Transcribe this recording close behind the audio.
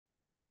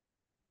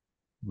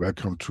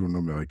Welcome to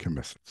Numerical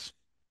Methods.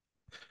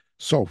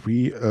 So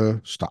we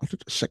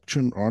started a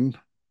section on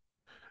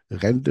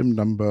random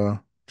number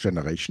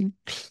generation.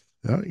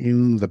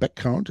 In the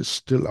background is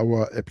still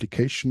our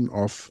application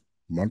of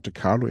Monte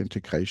Carlo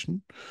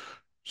integration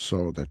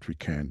so that we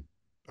can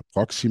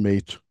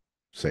approximate,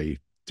 say,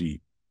 the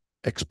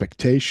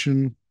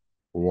expectation,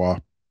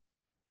 or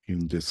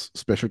in this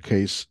special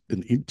case,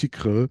 an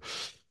integral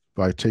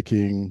by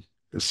taking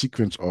a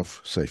sequence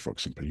of, say, for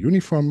example,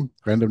 uniform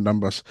random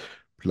numbers,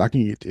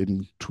 plugging it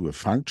into a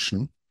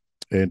function.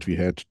 And we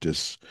had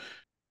this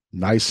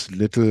nice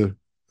little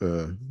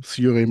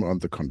theorem on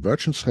the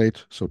convergence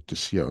rate. So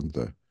this here on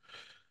the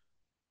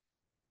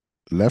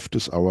left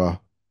is our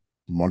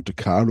Monte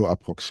Carlo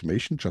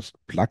approximation. Just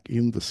plug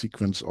in the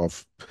sequence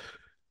of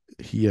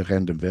here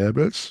random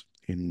variables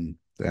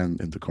then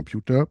in the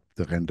computer,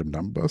 the random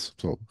numbers.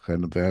 So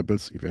random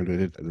variables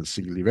evaluated at a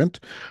single event.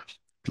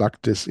 Plug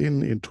this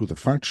into the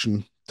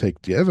function,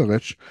 take the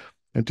average,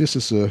 and this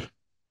is a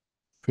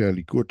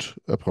fairly good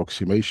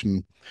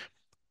approximation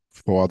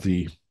for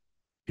the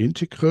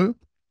integral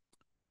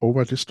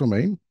over this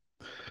domain.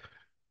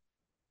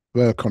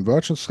 Well,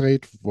 convergence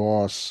rate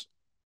was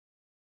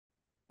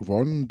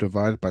 1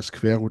 divided by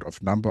square root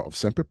of number of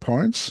sample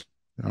points.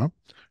 Yeah,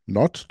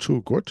 not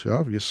too good.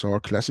 Yeah, we saw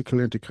classical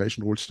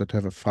integration rules that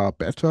have a far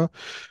better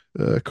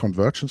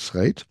convergence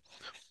rate.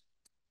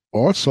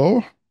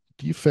 Also,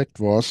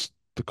 defect was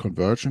the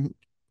convergence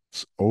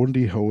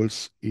only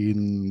holds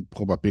in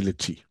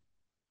probability,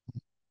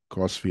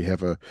 because we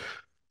have a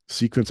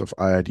sequence of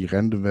IID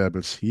random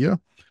variables here.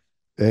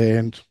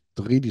 And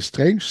the really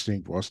strange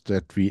thing was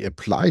that we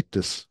applied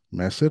this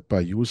method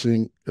by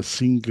using a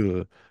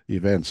single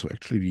event. So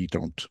actually, we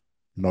don't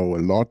know a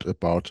lot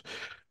about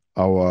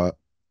our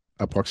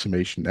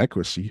approximation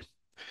accuracy.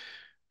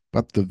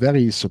 But the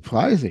very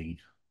surprising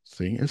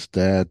thing is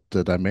that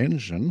the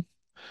dimension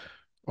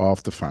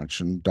of the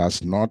function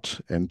does not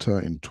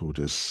enter into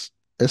this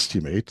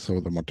estimate.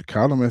 So the Monte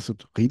Carlo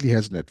method really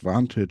has an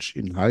advantage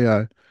in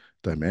higher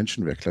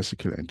dimension where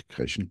classical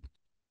integration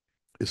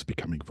is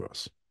becoming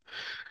worse.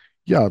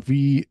 Yeah,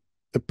 we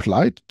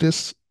applied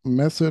this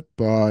method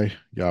by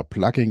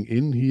plugging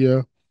in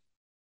here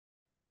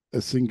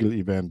a single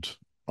event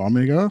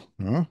omega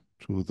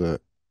to the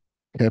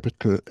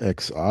capital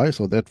Xi.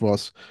 So that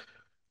was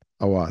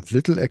our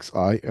little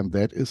xi, and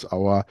that is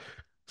our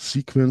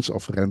sequence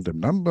of random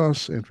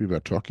numbers, and we were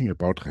talking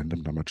about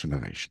random number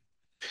generation.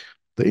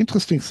 The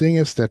interesting thing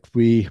is that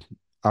we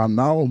are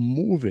now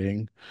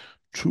moving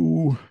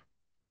to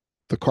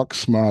the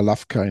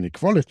Koksma-Hlawka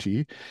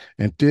inequality,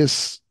 and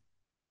this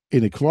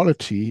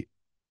inequality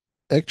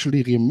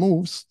actually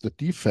removes the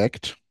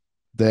defect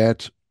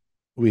that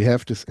we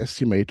have this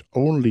estimate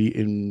only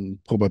in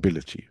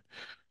probability.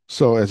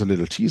 So as a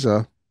little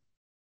teaser,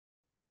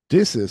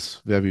 this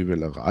is where we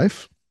will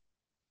arrive.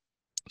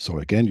 So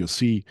again, you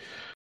see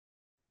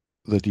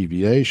the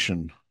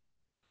deviation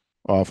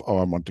of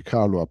our Monte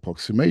Carlo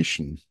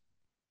approximation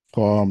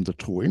from the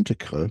true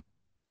integral.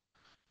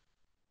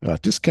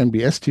 This can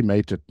be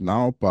estimated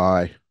now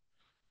by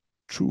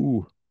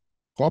two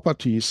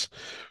properties.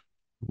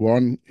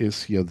 One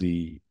is here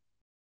the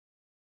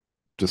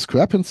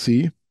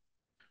discrepancy,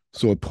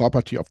 so a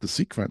property of the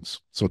sequence.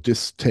 So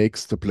this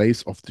takes the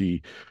place of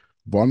the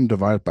 1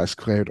 divided by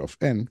square root of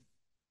n.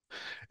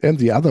 And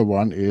the other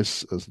one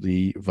is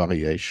the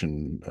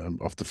variation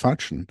of the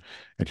function.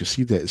 And you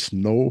see there is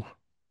no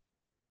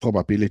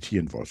probability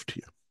involved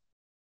here.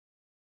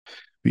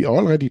 We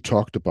already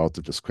talked about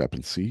the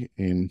discrepancy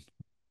in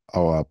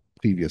our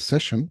previous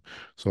session.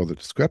 So the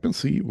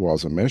discrepancy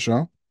was a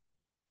measure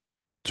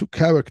to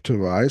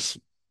characterize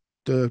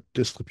the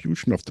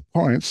distribution of the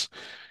points.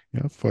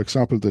 For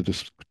example, the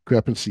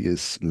discrepancy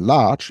is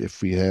large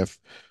if we have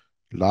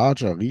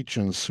larger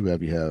regions where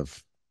we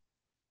have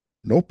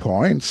no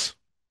points,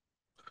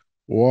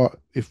 or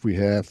if we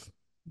have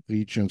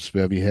regions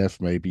where we have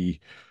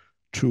maybe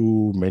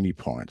too many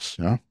points.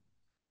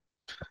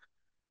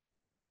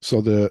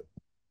 So the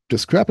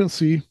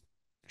discrepancy,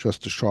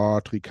 just a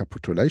short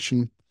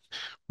recapitulation,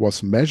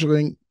 was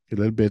measuring a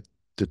little bit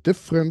the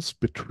difference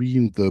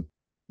between the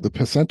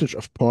percentage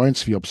of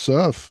points we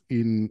observe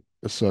in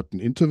a certain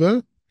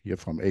interval, here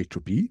from A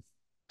to B,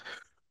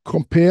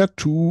 compared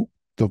to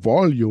the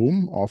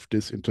volume of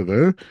this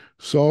interval.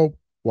 So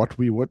what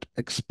we would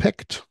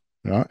expect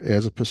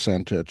as a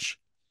percentage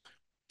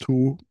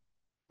to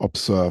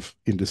observe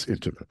in this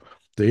interval.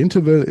 The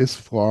interval is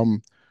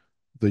from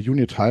the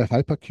unit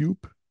hypercube.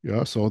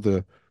 So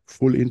the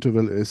full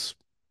interval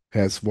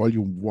has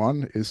volume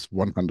 1 is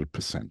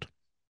 100%.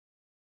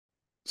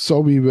 So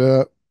we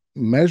were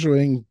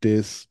measuring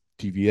this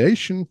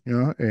deviation,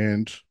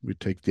 and we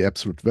take the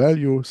absolute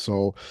value.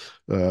 So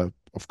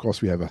of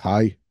course we have a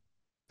high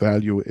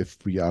value if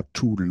we are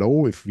too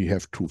low, if we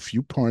have too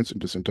few points in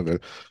this interval,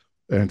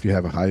 and we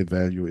have a high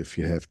value if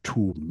you have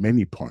too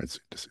many points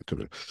in this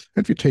interval.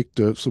 And we take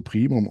the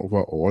supremum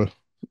over all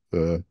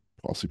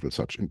possible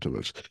such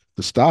intervals.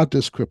 The start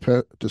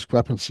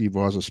discrepancy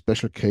was a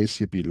special case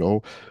here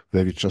below,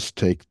 where we just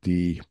take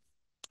the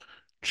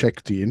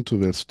check the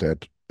intervals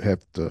that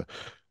have the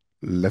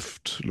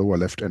lower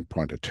left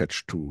endpoint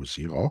attached to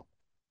 0.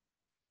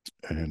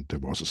 And there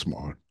was a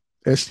small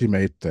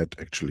estimate that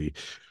actually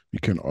we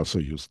can also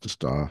use the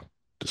star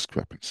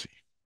discrepancy.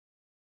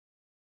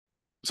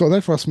 So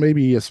that was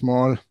maybe a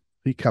small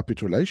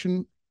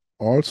recapitulation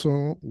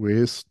also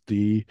with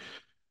the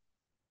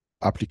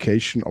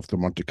application of the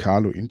Monte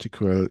Carlo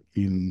integral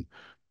in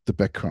the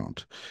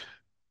background.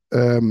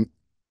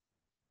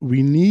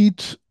 We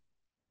need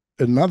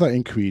another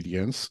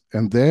ingredient,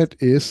 and that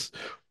is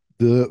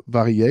the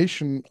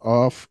variation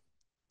of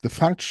the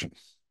function.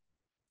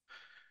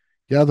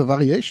 Yeah, the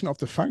variation of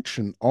the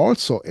function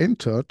also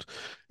entered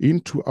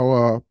into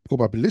our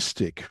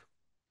probabilistic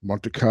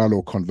Monte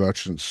Carlo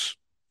convergence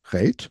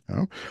rate.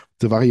 Yeah.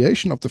 The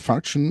variation of the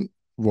function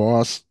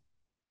was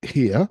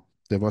here.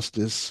 There was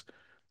this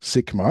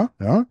sigma.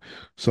 Yeah.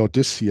 So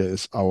this here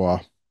is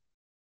our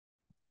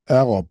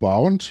error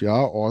bound. Yeah.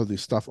 All the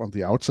stuff on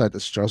the outside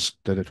is just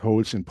that it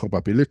holds in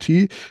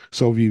probability.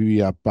 So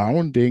we are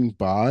bounding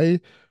by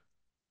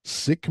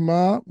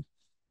sigma,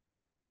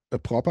 a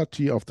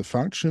property of the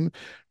function,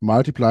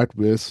 multiplied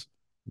with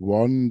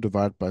 1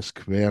 divided by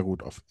square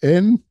root of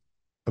n,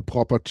 a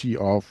property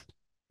of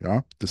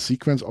the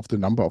sequence of the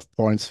number of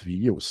points we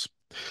use.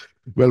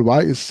 Well,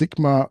 why is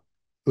sigma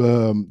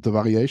the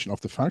variation of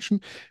the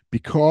function?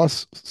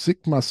 Because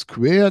sigma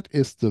squared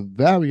is the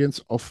variance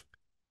of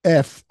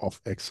f of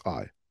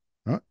xi.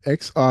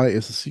 Xi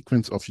is a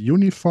sequence of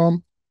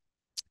uniform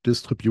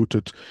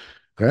distributed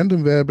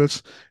random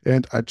variables,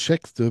 and I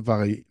check the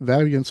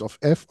variance of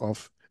f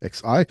of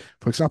xi.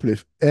 For example,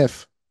 if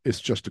f is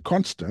just a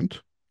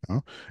constant,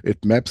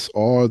 it maps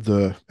all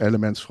the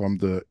elements from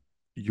the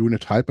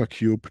unit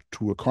hypercube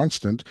to a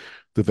constant,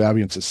 the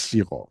variance is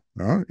 0.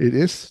 It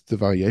is the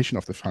variation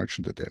of the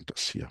function that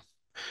enters here.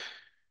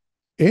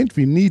 And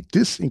we need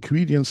this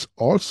ingredients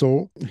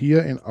also here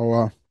in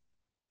our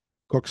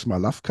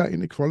Koksma-Hlawka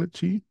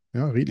inequality.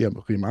 Really a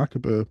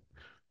remarkable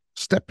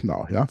step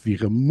now. We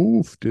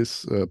remove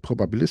this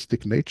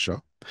probabilistic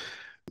nature,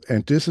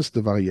 and this is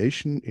the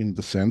variation in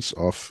the sense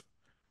of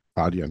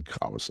Hardy and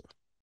Krause.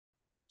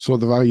 So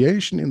the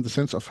variation in the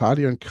sense of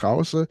Hardy and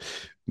Krause,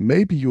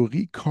 maybe you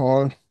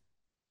recall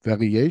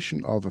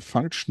variation of a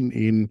function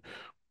in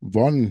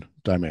one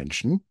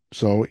dimension.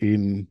 So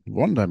in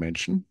one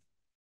dimension,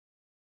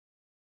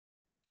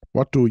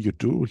 what do?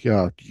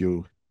 Yeah,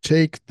 you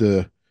take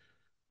the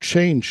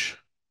change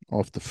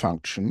of the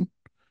function,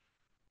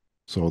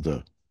 so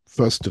the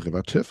first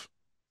derivative.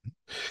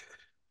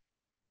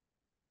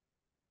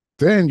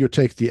 Then you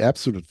take the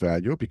absolute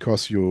value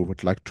because you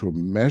would like to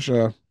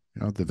measure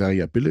the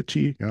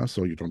variability,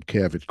 so you don't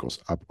care if it goes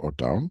up or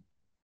down.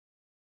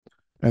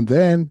 And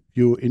then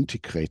you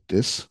integrate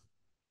this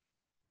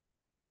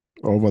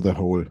over the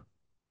whole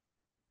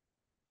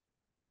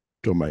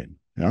domain.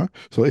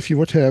 So if you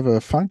would have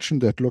a function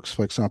that looks,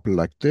 for example,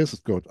 like this,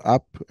 it goes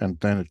up and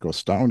then it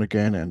goes down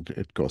again and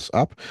it goes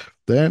up,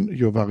 then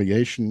your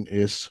variation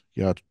is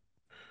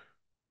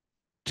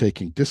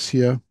taking this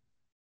here,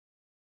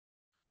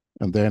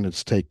 and then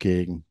it's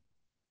taking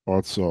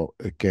also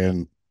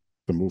again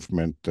the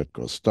movement that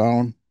goes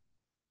down,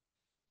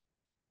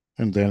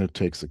 and then it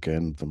takes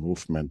again the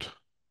movement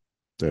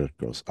that it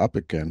goes up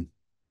again.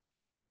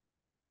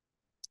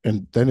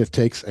 And then it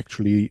takes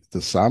actually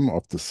the sum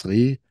of the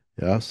three.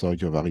 So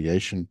your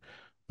variation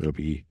will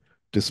be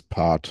this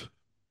part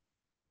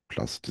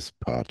plus this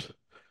part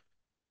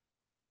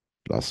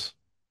plus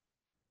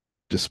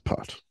this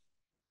part.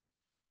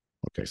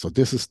 Okay, so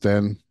this is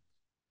then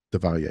the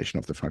variation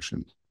of the function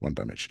in one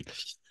dimension.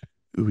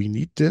 We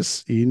need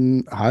this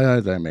in higher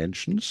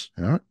dimensions.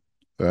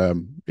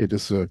 It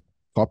is a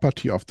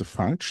property of the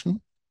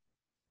function.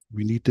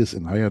 We need this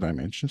in higher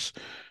dimensions.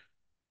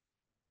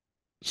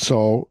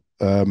 So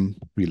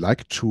we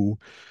like to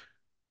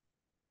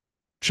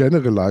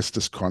generalize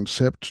this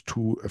concept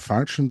to a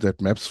function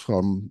that maps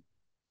from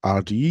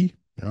Rd,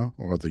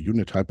 or the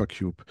unit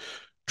hypercube,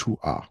 to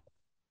R.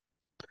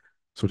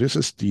 So this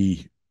is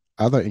the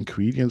other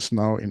ingredients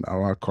now in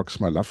our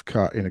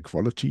Koksma-Hlawka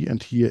inequality,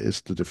 and here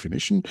is the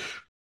definition.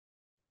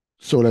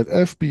 So let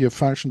f be a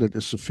function that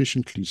is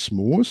sufficiently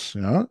smooth.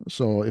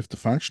 So if the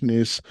function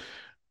is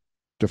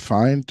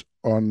defined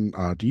on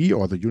Rd,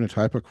 or the unit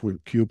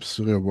hypercube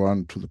 0,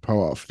 1 to the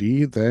power of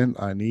d, then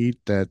I need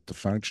that the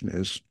function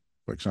is,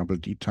 for example,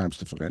 d times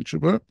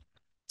differentiable.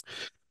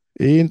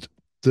 And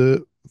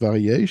the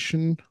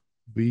variation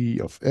v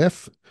of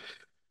f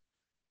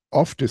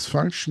of this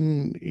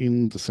function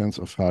in the sense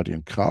of Hardy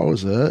and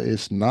Krause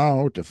is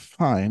now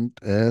defined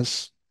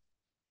as,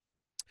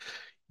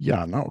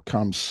 now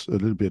comes a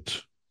little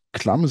bit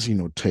clumsy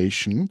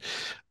notation.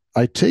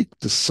 I take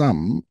the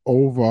sum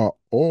over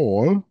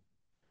all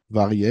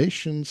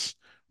variations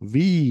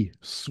v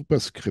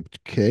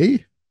superscript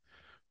k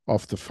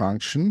of the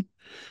function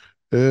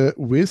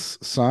with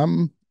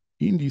some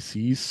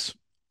indices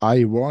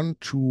I1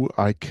 to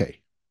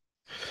Ik.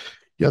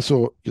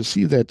 So you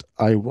see that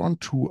I1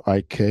 to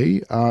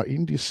Ik are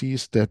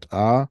indices that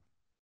are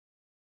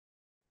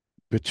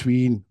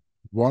between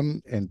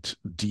 1 and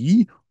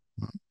d,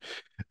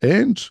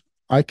 And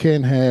I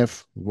can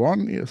have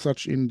one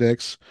such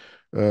index,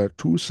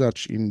 two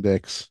such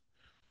index,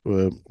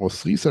 or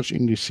three such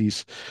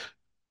indices.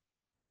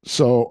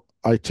 So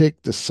I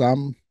take the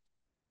sum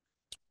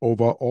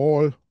over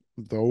all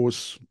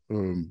those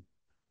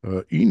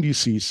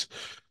indices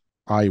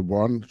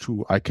I1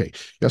 to IK.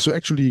 Yeah, so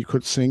actually you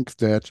could think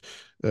that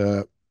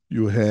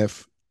you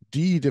have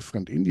d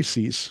different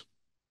indices,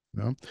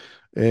 yeah,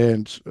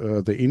 and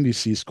the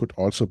indices could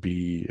also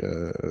be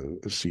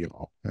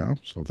zero. Yeah,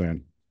 so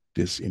then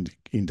this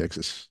index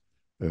is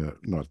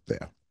not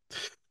there.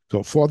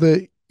 So for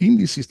the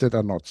indices that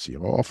are not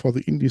zero, or for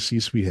the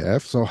indices we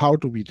have, so how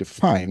do we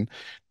define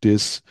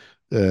this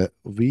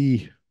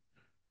v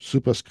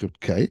superscript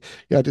k?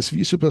 Yeah, this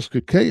v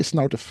superscript k is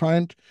now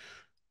defined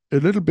a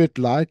little bit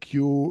like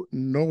you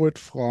know it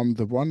from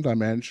the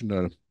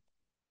one-dimensional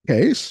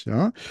case.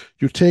 Yeah,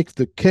 you take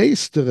the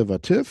case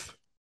derivative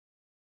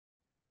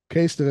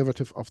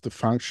of the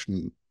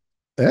function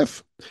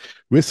f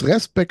with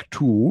respect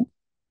to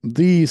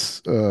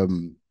these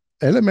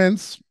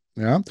elements,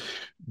 yeah,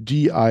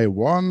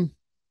 di1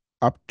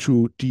 up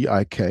to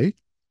dik,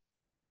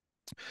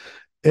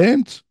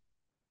 and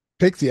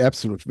take the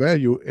absolute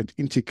value and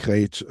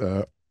integrate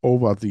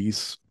over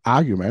these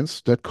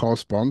arguments that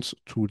corresponds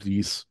to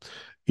these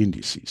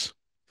indices.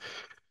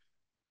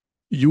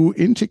 You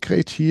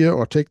integrate here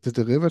or take the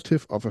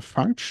derivative of a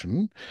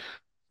function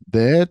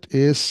that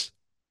is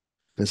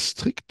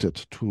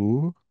restricted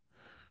to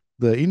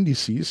the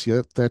indices,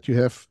 yeah, that you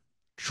have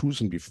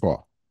chosen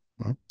before.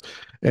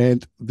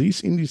 And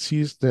these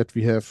indices that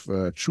we have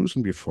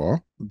chosen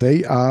before,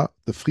 they are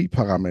the free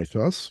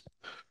parameters.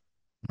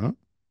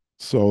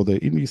 So the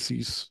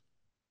indices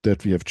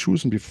that we have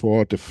chosen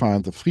before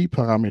define the free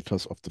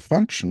parameters of the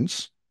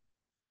functions.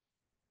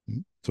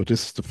 So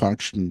this is the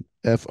function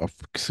f of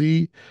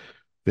xi,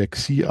 where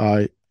xi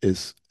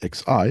is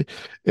xi,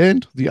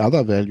 and the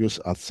other values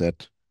are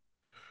set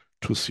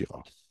to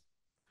 0.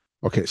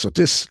 Okay, so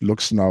this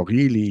looks now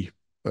really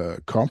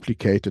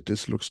complicated.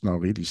 This looks now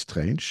really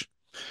strange.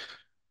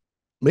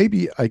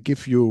 Maybe I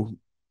give you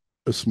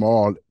a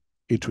small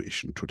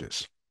intuition to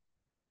this.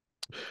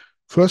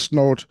 First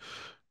note,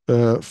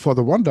 for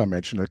the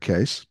one-dimensional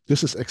case,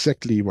 this is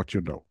exactly what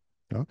you know.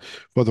 Yeah?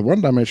 For the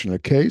one-dimensional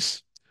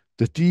case,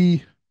 the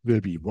d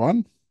will be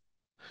 1.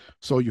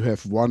 So you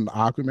have one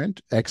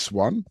argument,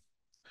 x1.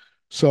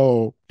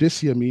 So this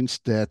here means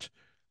that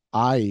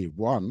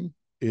I1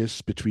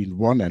 is between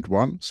 1 and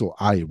 1. So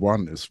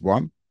I1 is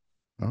 1.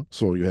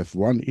 So you have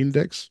one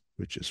index,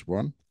 which is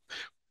 1.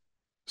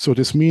 So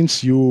this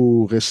means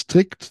you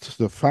restrict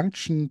the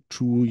function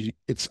to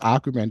its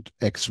argument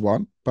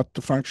x1, but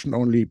the function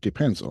only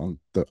depends on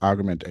the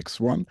argument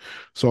x1.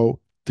 So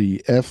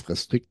the f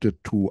restricted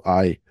to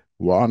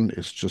I1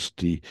 is just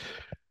the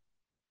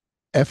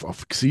f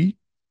of xi.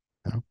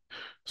 Yeah.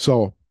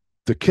 So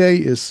the k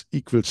is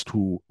equals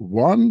to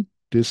 1.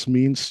 This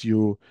means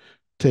you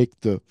take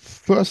the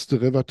first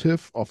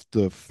derivative of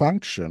the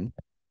function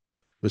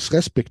with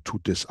respect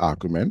to this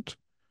argument,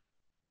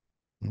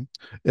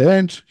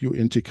 and you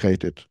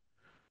integrate it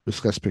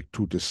with respect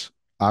to this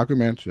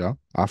argument, yeah,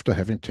 after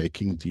having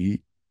taken the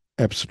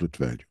absolute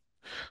value.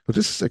 So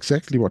this is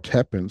exactly what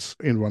happens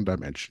in one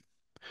dimension.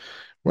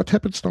 What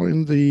happens now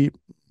in the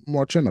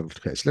more general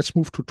case? Let's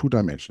move to two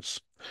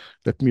dimensions.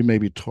 Let me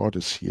maybe draw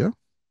this here.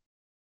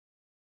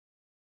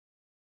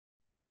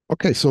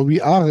 Okay, so we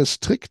are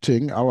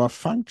restricting our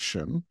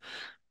function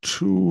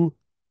to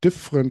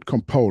different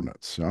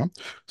components. Yeah?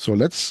 So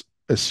let's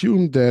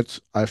assume that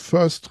I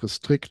first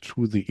restrict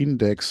to the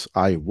index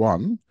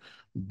I1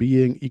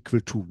 being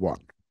equal to 1.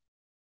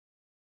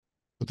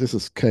 So this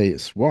is k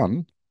is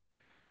 1.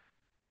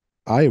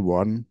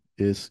 I1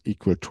 is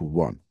equal to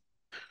 1.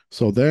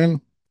 So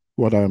then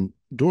what I'm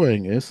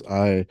doing is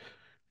I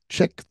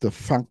check the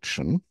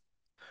function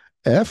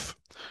f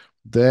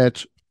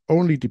that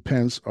only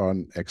depends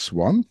on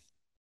x1.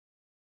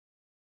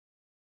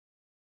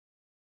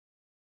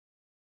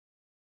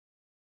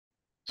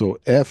 So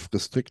f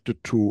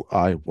restricted to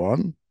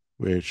I1,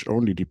 which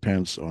only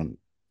depends on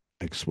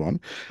x1.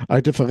 I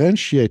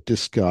differentiate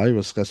this guy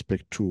with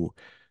respect to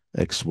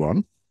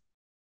x1.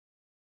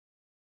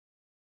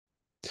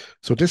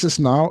 So this is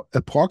now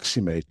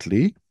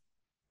approximately,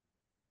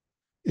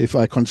 if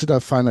I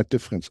consider finite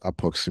difference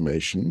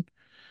approximation,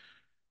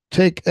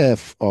 take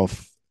f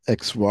of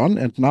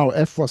x1, and now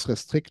f was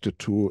restricted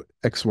to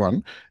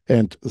x1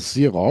 and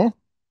 0.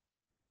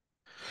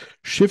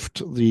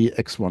 Shift the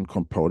x1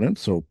 component,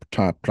 so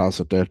plus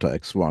a delta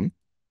x1.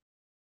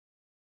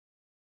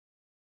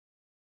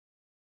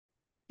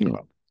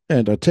 Yeah.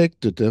 And I take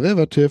the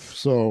derivative,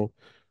 so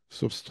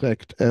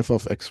subtract f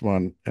of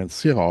x1 and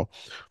 0,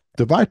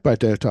 divide by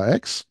delta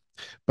x,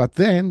 but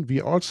then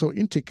we also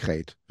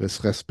integrate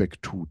with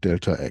respect to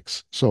delta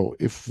x. So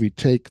if we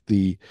take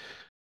the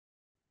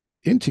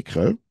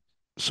integral,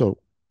 so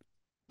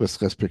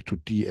with respect to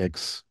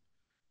dx1,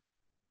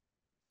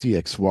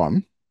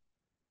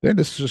 then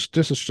this is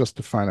just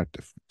the finite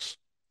difference.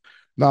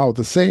 Now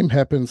the same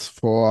happens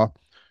for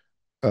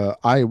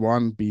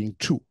I1 being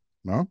 2.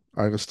 No?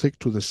 I restrict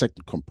to the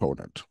second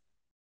component.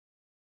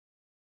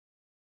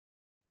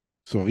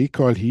 So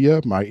recall here,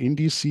 my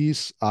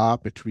indices are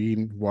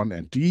between 1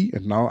 and d,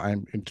 and now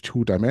I'm in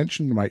 2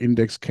 dimensions. My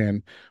index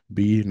can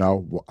be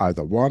now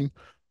either 1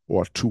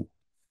 or 2.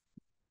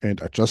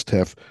 And I just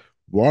have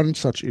one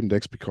such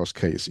index because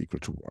k is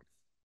equal to 1.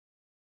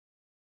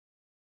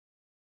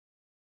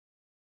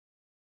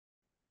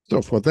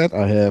 So for that,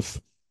 I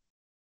have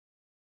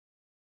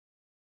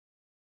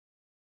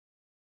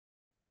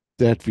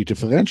that we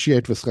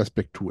differentiate with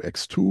respect to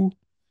x2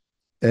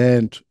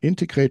 and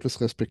integrate with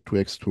respect to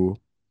x2.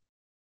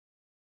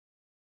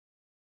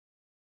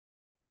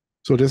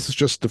 So this is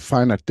just the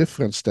finite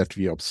difference that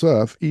we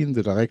observe in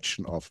the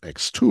direction of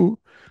x2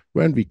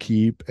 when we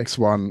keep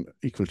x1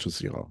 equal to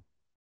 0.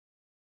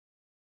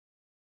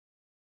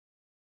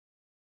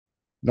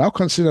 Now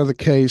consider the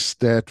case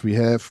that we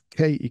have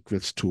k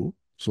equals 2.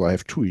 So I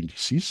have two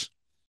indices.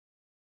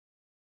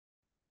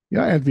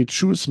 Yeah, and we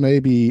choose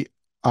maybe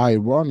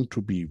I1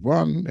 to be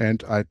 1 and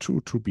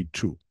I2 to be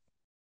 2.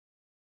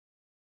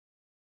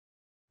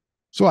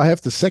 So I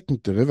have the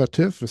second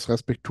derivative with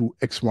respect to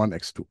x1,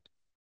 x2.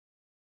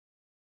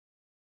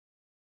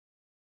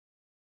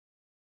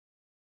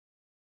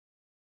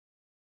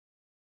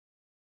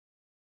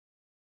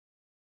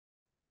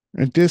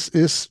 And this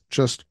is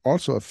just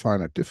also a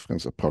finite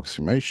difference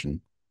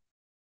approximation.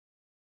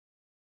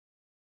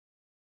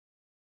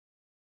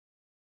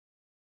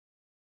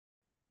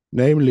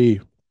 Namely,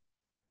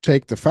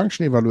 take the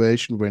function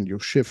evaluation when you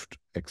shift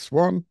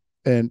x1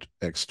 and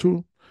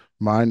x2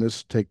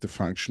 minus take the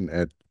function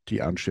at the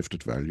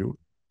unshifted value,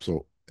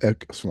 so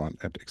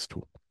x1 and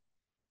x2.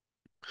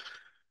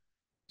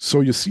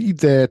 So you see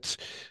that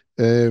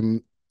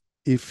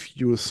if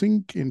you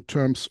think in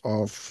terms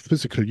of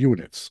physical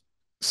units,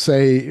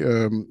 say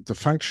the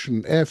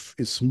function f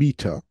is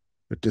meter,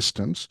 a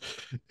distance,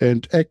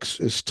 and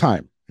x is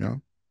time, yeah,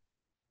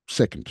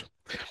 second.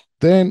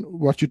 Then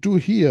what you do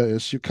here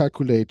is you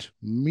calculate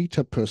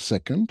meter per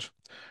second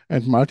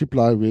and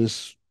multiply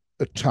with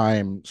a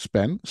time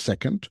span,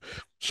 second.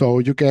 So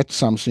you get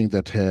something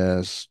that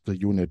has the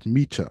unit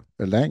meter,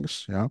 a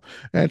length, yeah,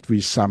 and we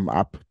sum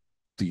up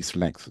these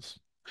lengths.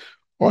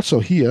 Also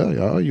here,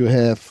 yeah, you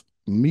have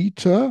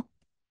meter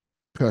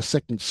per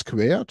second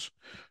squared,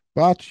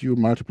 but you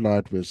multiply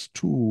it with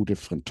two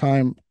different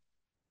time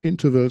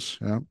intervals,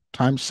 yeah,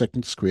 times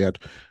second squared.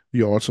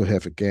 You also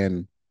have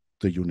again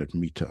the unit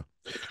meter.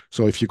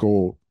 So if you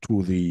go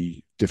to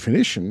the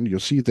definition, you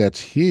see that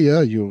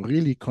here you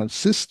really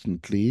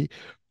consistently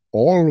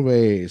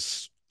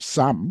always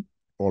sum,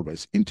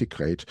 always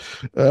integrate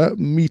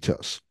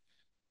meters.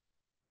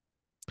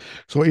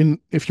 So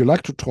if you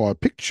like to draw a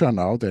picture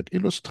now that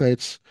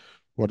illustrates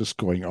what is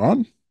going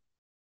on,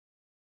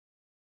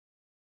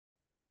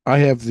 I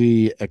have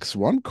the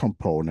x1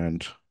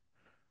 component,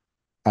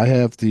 I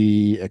have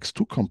the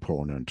x2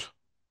 component,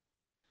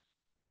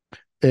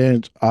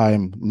 and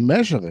I'm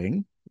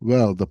measuring,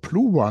 well, the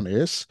blue one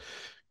is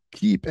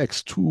keep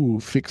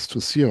x2 fixed to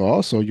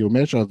 0, so you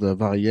measure the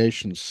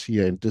variations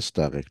here in this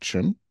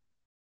direction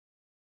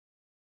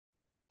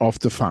of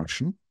the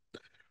function.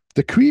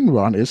 The green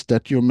one is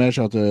that you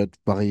measure the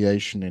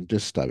variation in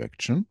this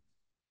direction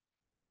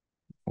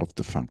of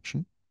the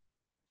function.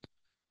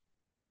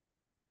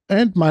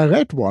 And my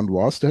red one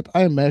was that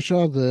I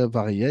measure the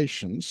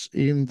variations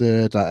in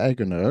the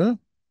diagonal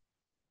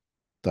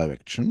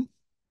direction.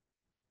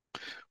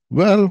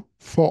 Well,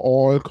 for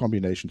all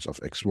combinations of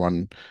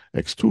x1,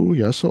 x2,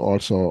 yeah, so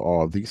also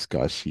all these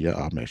guys here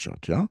are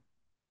measured, yeah?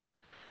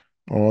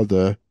 All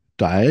the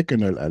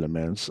diagonal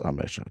elements are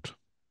measured.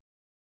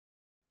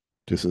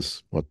 This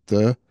is what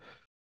the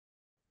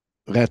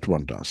red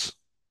one does.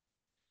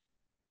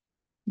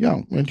 Yeah,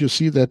 and you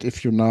see that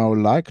if you now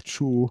like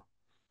to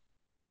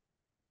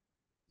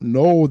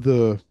know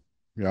the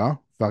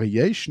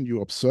variation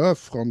you observe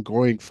from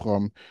going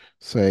from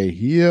say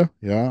here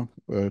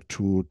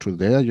to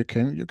there, you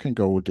can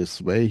go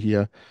this way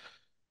here,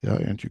 yeah,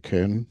 and you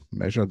can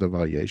measure the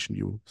variation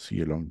you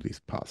see along these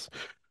paths.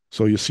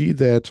 So you see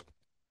that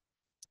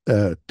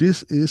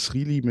this is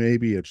really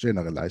maybe a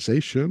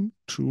generalization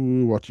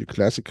to what you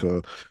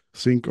classical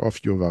think of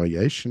your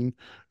variation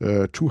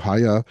to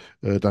higher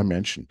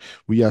dimension.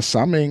 We are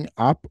summing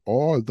up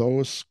all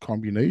those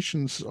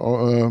combinations,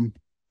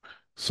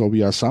 so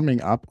we are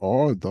summing up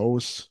all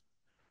those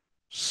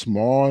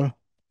small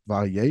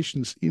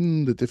variations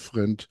in the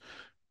different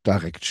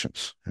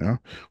directions, yeah,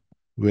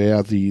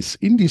 where these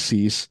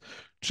indices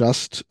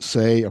just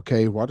say,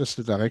 okay, what is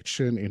the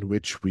direction in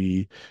which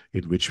we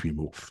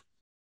move?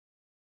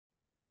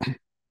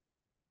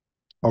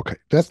 Okay,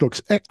 that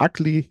looks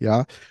ugly,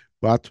 yeah,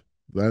 but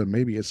well,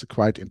 maybe it's a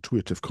quite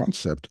intuitive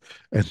concept.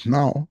 And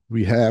now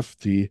we have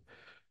the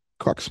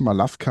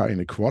Koksma-Hlawka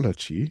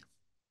inequality.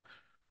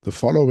 The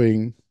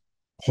following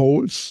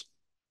holds: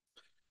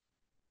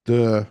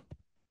 the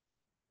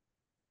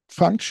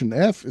function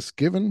f is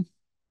given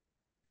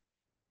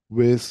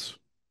with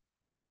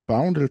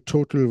bounded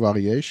total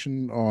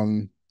variation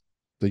on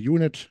the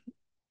unit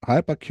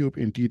hypercube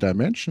in d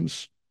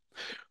dimensions.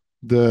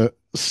 The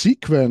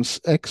sequence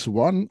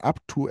x1 up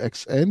to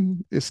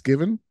xn is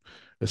given,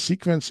 a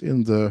sequence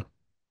in the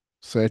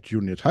third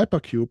unit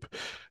hypercube,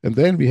 and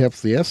then we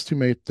have the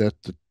estimate that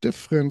the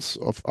difference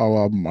of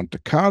our Monte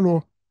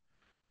Carlo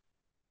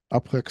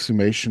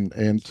approximation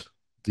and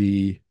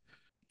the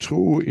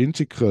true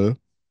integral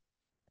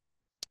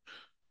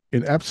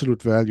in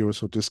absolute value,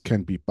 so this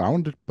can be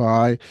bounded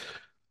by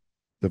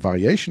the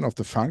variation of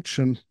the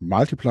function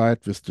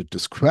multiplied with the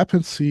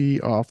discrepancy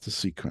of the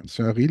sequence.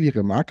 A really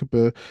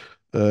remarkable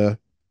uh,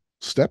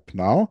 step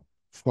now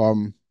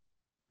from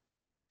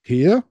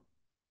here,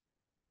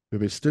 where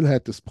we still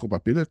had this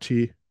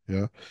probability,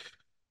 yeah,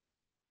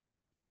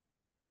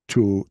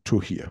 to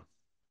here.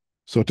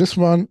 So this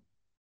one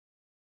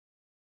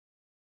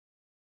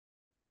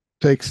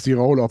takes the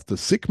role of the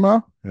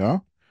sigma, yeah,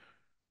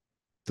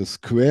 the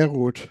square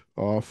root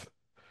of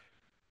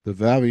the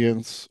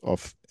variance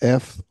of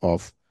f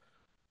of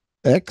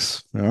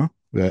x, yeah,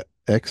 where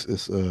x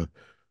is a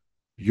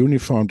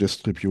uniform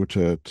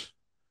distributed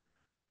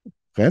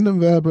random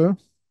variable,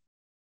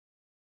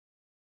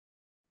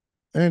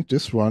 and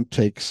this one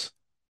takes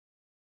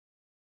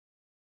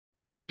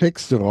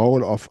the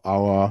role of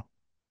our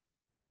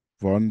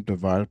 1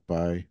 divided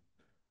by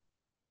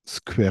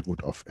square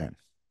root of n.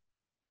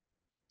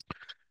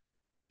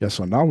 Yeah,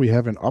 so now we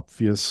have an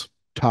obvious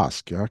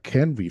task. Yeah,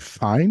 can we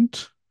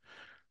find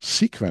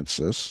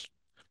sequences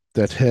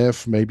that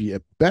have maybe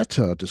a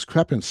better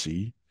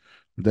discrepancy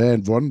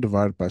than 1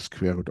 divided by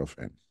square root of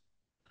n?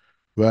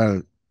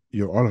 Well,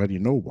 you already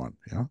know one.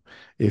 Yeah,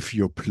 if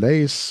you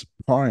place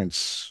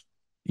points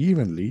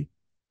evenly,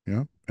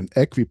 yeah, an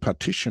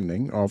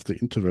equipartitioning of the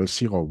interval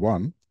 0,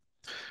 1,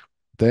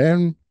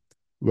 then,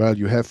 well,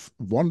 you have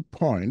 1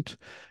 point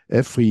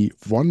every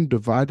 1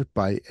 divided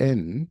by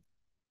n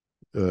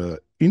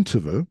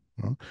interval.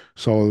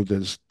 So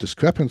this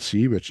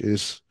discrepancy, which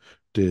is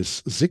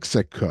this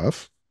zigzag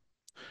curve,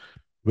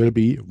 will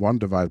be 1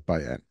 divided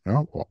by n,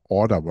 or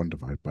order 1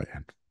 divided by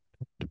n,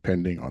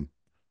 depending on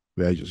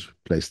where you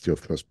placed your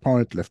first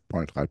point, left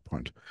point, right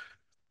point.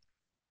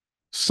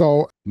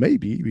 So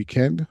maybe we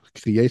can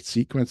create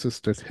sequences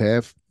that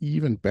have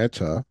even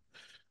better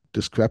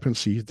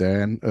discrepancy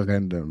than a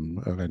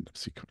random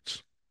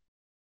sequence.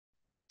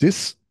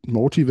 This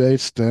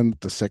motivates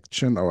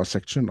then our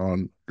section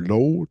on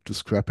low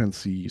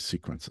discrepancy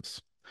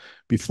sequences.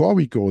 Before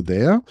we go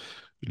there,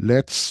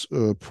 let's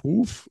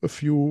prove a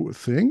few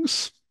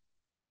things.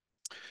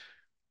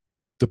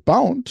 The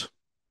bound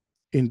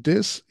in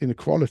this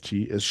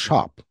inequality is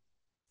sharp.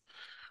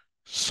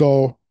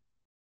 So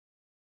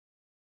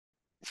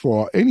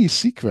for any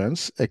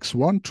sequence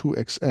x1 to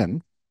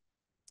xn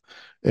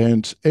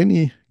and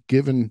any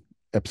given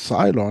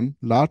epsilon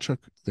larger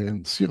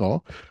than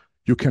 0,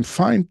 you can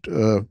find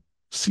a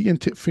C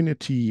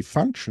infinity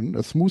function,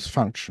 a smooth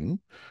function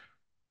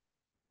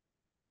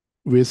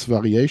with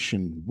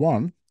variation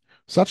 1,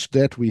 such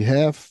that we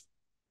have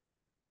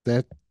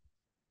that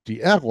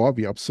the error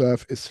we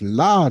observe is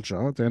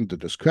larger than the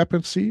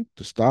discrepancy,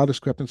 the star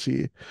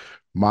discrepancy,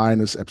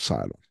 minus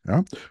epsilon.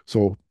 Yeah?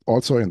 So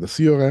also in the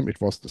theorem, it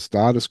was the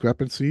star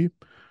discrepancy.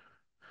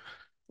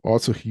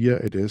 Also here,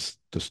 it is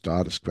the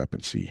star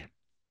discrepancy.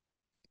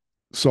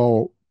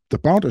 So the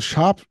bound is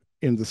sharp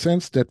in the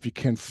sense that we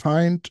can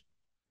find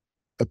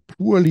a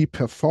poorly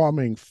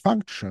performing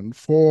function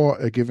for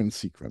a given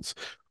sequence.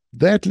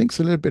 That links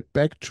a little bit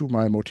back to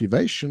my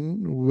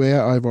motivation,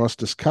 where I was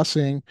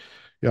discussing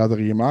the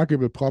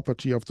remarkable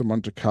property of the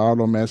Monte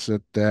Carlo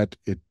method that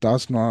it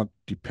does not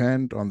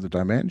depend on the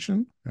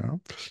dimension.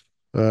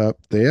 Yeah.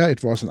 There,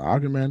 it was an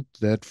argument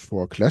that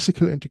for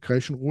classical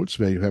integration rules,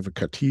 where you have a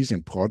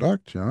Cartesian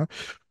product, yeah,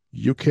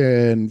 you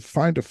can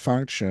find a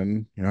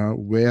function, yeah,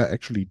 where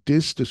actually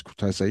this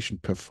discretization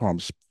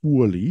performs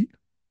poorly,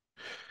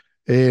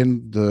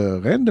 and the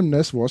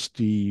randomness was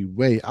the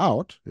way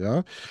out,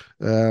 yeah,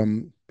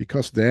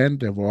 because then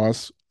there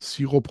was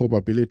zero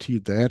probability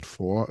that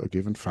for a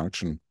given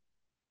function,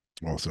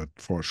 also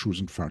for a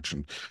chosen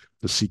function,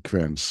 the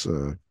sequence,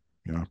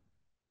 yeah,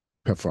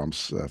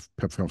 performs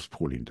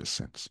poorly in this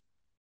sense.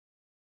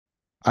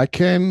 I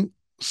can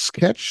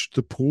sketch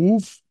the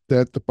proof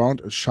that the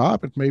bound is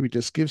sharp, and maybe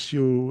this gives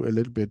you a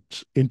little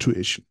bit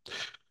intuition.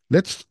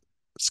 Let's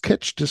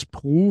sketch this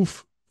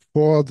proof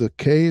for the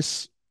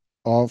case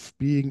of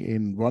being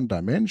in one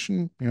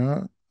dimension.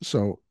 Yeah,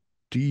 so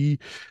D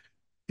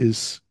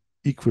is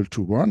equal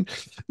to 1.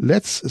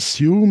 Let's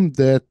assume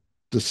that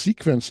the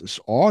sequence is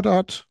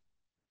ordered.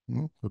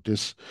 So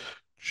this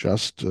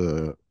just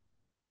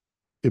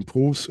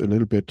improves a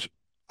little bit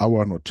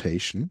our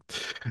notation.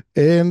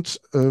 And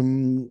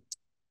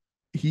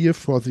here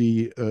for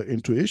the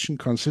intuition,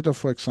 consider,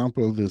 for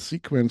example, the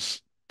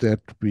sequence that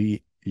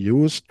we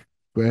used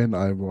when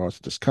I was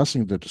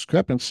discussing the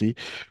discrepancy.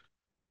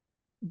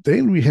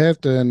 Then we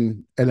had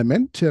an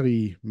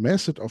elementary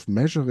method of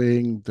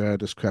measuring the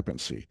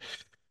discrepancy.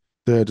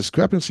 The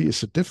discrepancy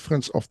is the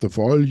difference of the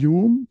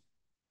volume,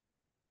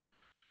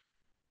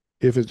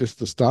 if it is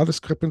the star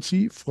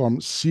discrepancy,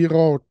 from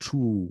 0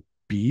 to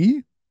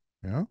B,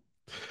 yeah,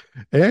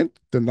 and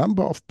the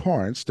number of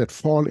points that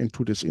fall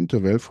into this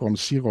interval from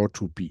 0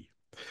 to b.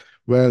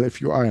 Well,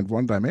 if you are in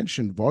one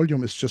dimension,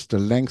 volume is just the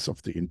length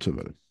of the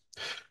interval.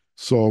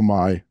 So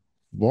my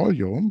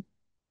volume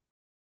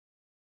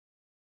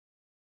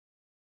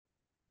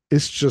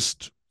is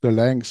just the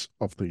length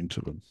of the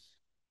interval.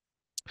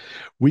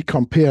 We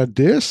compare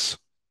this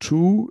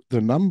to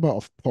the number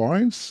of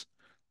points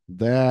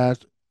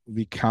that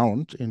we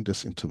count in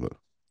this interval.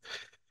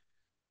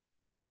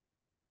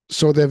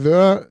 So there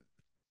were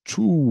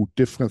two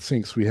different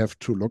things we have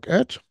to look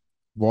at.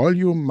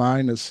 Volume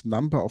minus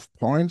number of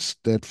points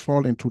that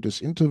fall into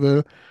this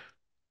interval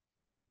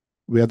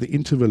where the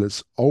interval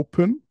is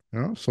open,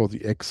 yeah, so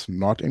the x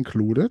not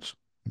included.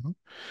 Yeah.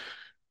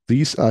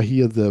 These are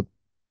here the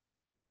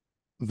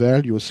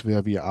values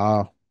where we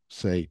are,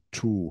 say,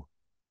 too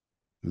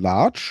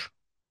large.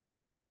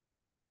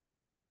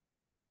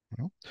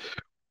 Yeah.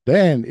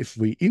 Then if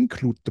we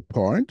include the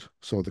point,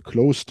 so the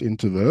closed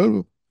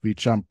interval, we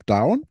jump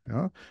down.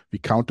 Yeah. We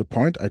count the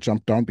point. I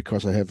jump down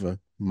because I have a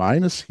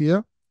minus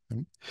here.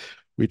 Yeah.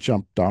 We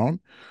jump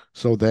down.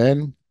 So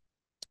then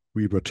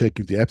we were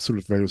taking the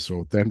absolute value.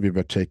 So then we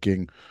were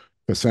taking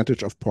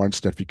percentage of points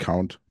that we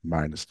count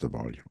minus the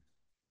volume.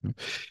 Yeah.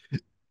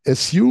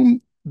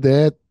 Assume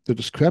that the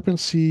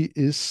discrepancy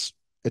is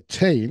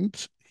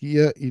attained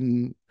here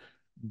in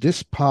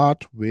this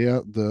part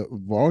where the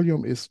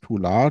volume is too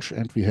large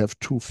and we have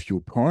too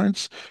few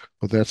points.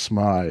 So that's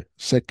my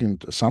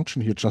second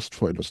assumption here, just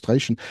for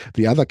illustration.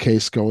 The other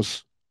case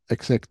goes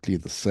exactly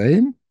the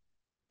same.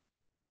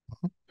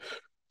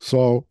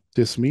 So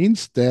this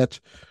means that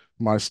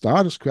my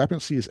star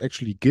discrepancy is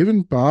actually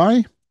given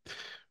by,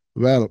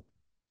 well,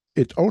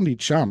 it only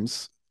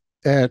jumps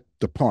at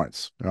the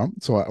points. Yeah?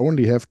 So I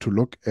only have to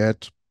look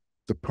at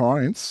the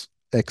points,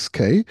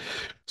 xk.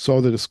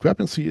 So the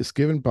discrepancy is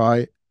given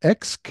by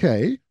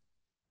xk,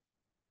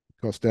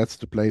 because that's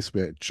the place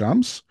where it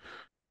jumps.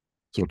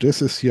 So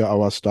this is here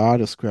our star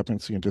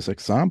discrepancy in this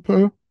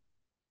example.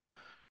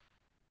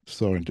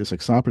 So in this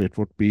example, it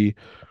would be,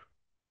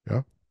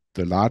 yeah,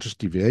 the largest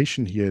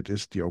deviation here, it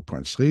is the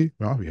 0.3.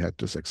 Well, we had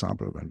this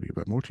example when we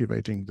were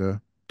motivating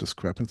the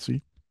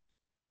discrepancy.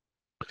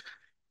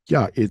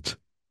 Yeah, it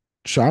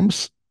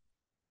jumps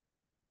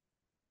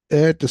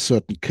at a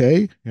certain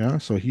k. Yeah,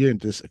 so here in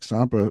this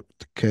example,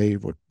 the k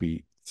would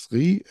be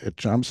 3. It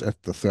jumps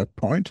at the third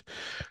point.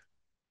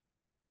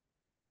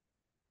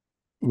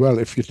 Well,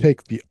 if you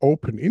take the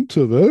open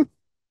interval,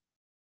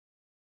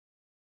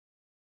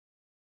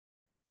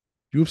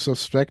 you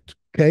subtract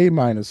k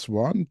minus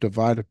 1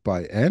 divided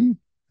by n.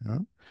 Yeah.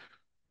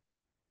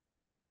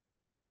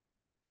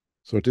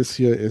 So this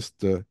here is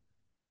the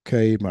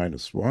k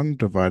minus 1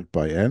 divided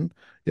by n.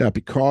 Yeah,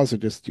 because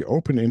it is the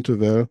open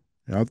interval,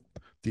 yeah,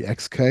 the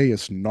xk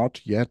is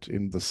not yet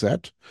in the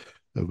set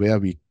where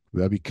we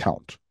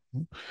count.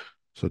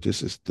 So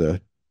this is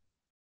the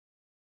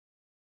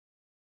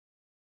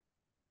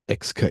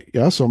xk.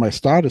 Yeah, so my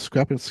star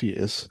discrepancy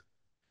is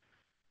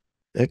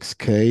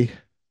xk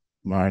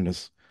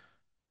minus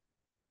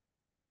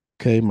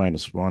k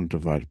minus 1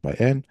 divided by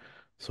n.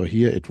 So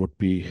here it would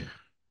be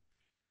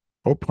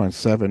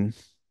 0.7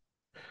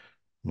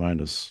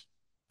 minus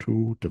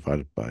 2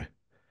 divided by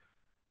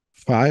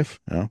 5.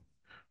 Yeah.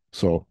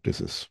 So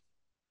this is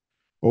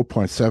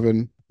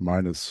 0.7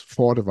 minus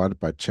 4 divided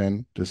by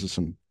 10. This is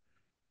an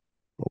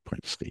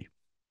 0.3.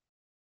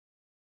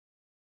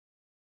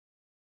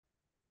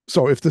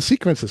 So if the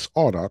sequence is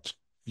ordered,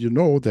 you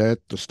know that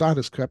the star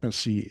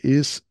discrepancy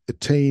is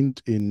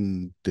attained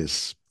in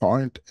this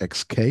point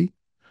xk,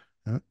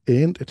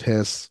 and it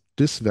has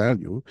this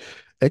value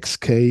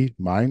xk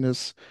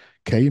minus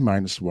k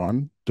minus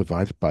 1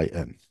 divided by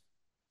n.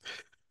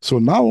 So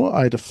now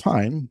I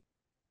define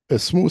a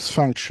smooth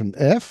function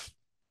f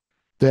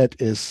that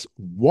is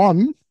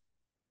 1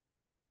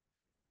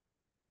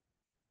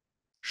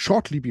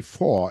 shortly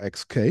before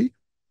xk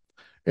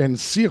and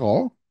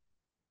 0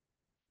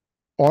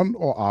 on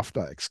or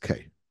after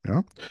xk.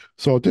 Yeah.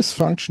 So this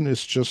function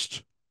is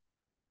just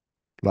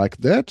like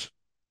that.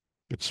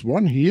 It's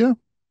 1 here,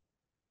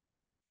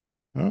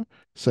 yeah,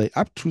 say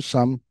up to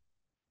some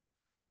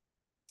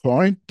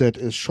point that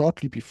is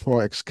shortly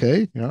before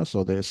xk. Yeah,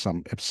 so there's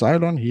some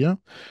epsilon here,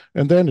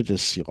 and then it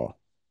is 0.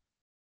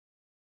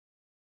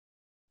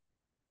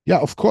 Yeah,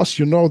 of course,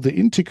 you know the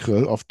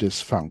integral of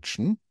this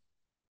function.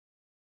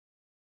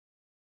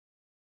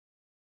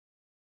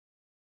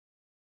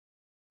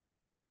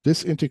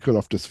 This integral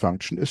of this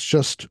function is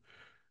just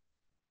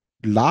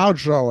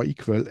larger or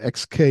equal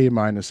xk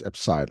minus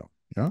epsilon.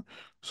 Yeah,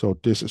 so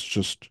this is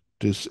just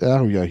this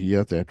area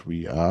here that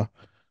we are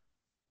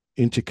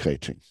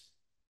integrating.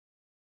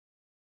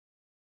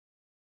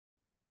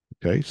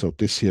 Okay, so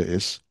this here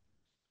is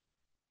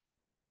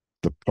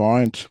the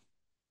point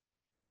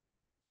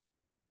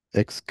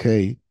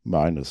xk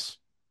minus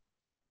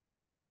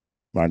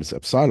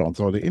epsilon.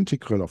 So the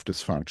integral of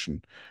this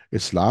function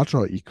is larger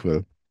or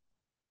equal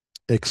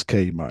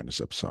xk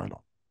minus epsilon.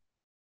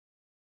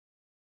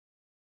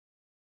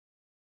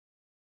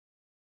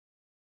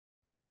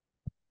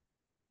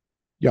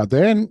 Yeah,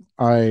 then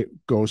I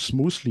go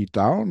smoothly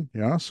down.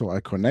 Yeah, so I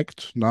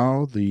connect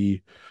now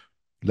the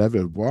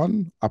level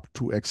 1 up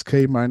to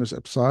xk minus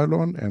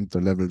epsilon and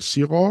the level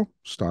 0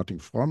 starting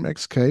from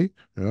xk,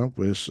 yeah,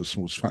 with a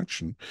smooth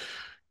function.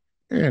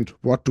 And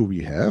what do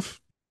we have?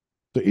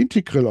 The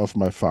integral of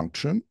my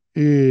function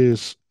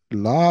is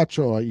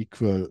larger or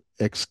equal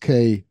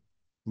xk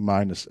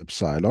minus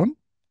epsilon.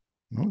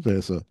 No,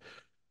 there's a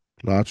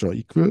larger or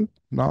equal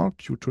now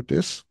due to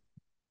this.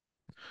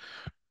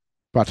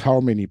 But how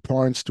many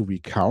points do we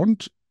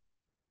count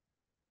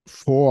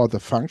for the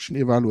function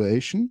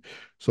evaluation?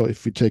 So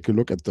if we take a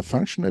look at the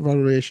function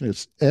evaluation,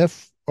 it's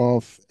f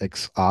of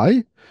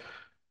xi.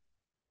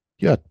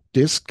 Yeah,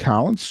 this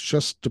counts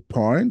just the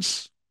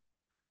points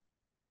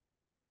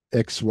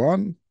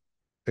x1,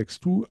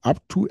 x2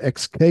 up to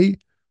xk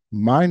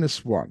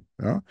minus 1.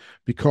 Yeah?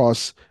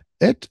 Because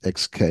at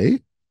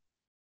xk,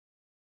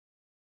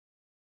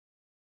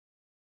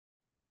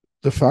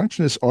 the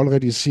function is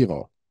already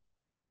 0.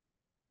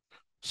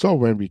 So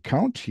when we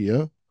count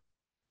here,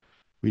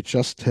 we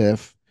just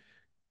have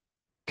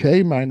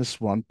k minus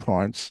 1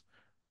 points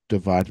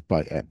divided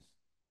by n.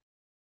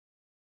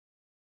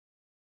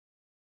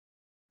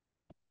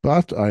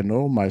 But I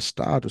know my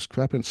star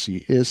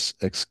discrepancy is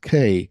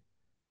xk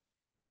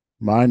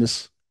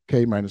minus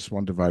k minus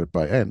 1 divided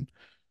by n.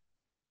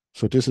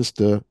 So this is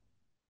the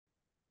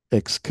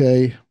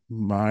xk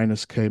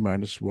minus k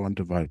minus 1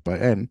 divided by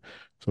n.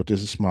 So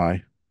this is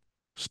my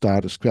star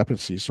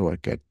discrepancy. So I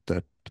get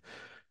that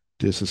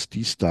this is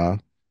d star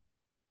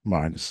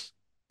minus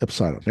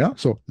epsilon. Yeah,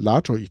 so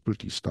large or equal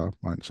d star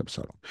minus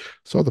epsilon.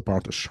 So the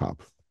bound is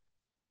sharp.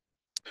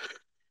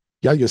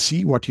 Yeah, you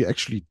see what you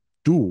actually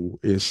do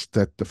is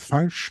that the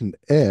function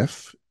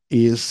f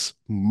is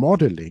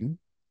modeling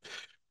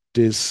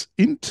this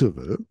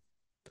interval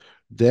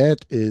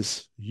that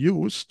is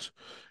used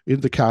in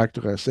the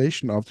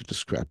characterization of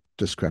the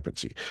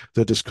discrepancy.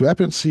 The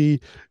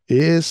discrepancy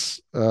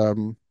is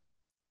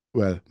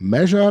well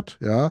measured,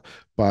 yeah,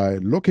 by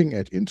looking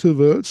at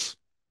intervals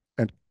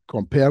and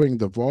comparing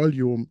the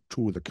volume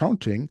to the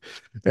counting,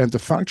 and the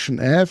function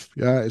f,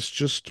 yeah, is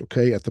just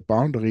okay at the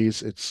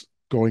boundaries. It's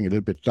going a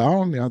little bit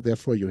down, yeah.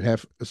 Therefore, you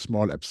have a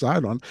small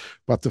epsilon,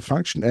 but the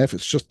function f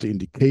is just the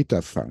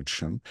indicator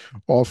function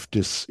of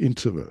this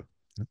interval.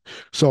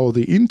 So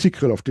the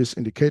integral of this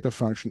indicator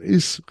function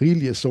is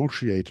really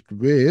associated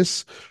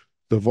with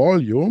the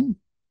volume,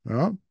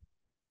 yeah,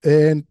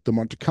 and the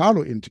Monte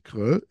Carlo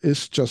integral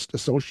is just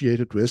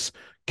associated with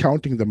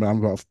counting the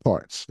number of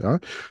points. Yeah?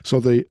 So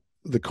the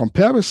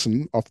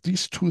comparison of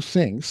these two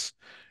things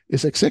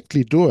is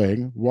exactly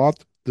doing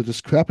what the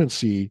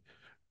discrepancy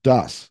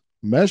does,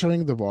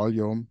 measuring the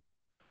volume,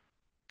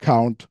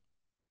 count,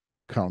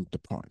 count the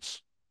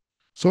points.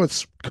 So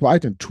it's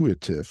quite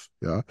intuitive,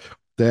 yeah,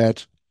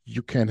 that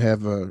you can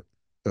have a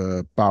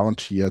bound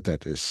here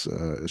that is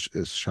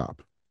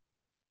sharp,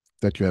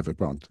 that you have a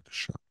bound that is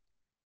sharp.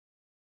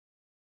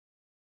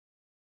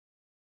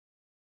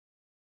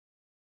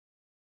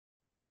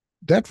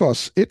 That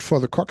was it for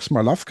the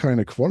Koksma-Hlawka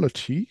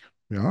inequality,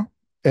 yeah,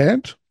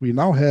 and we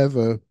now have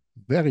a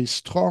very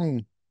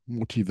strong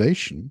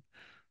motivation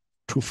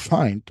to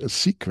find a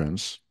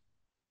sequence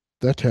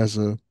that has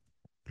a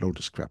low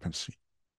discrepancy.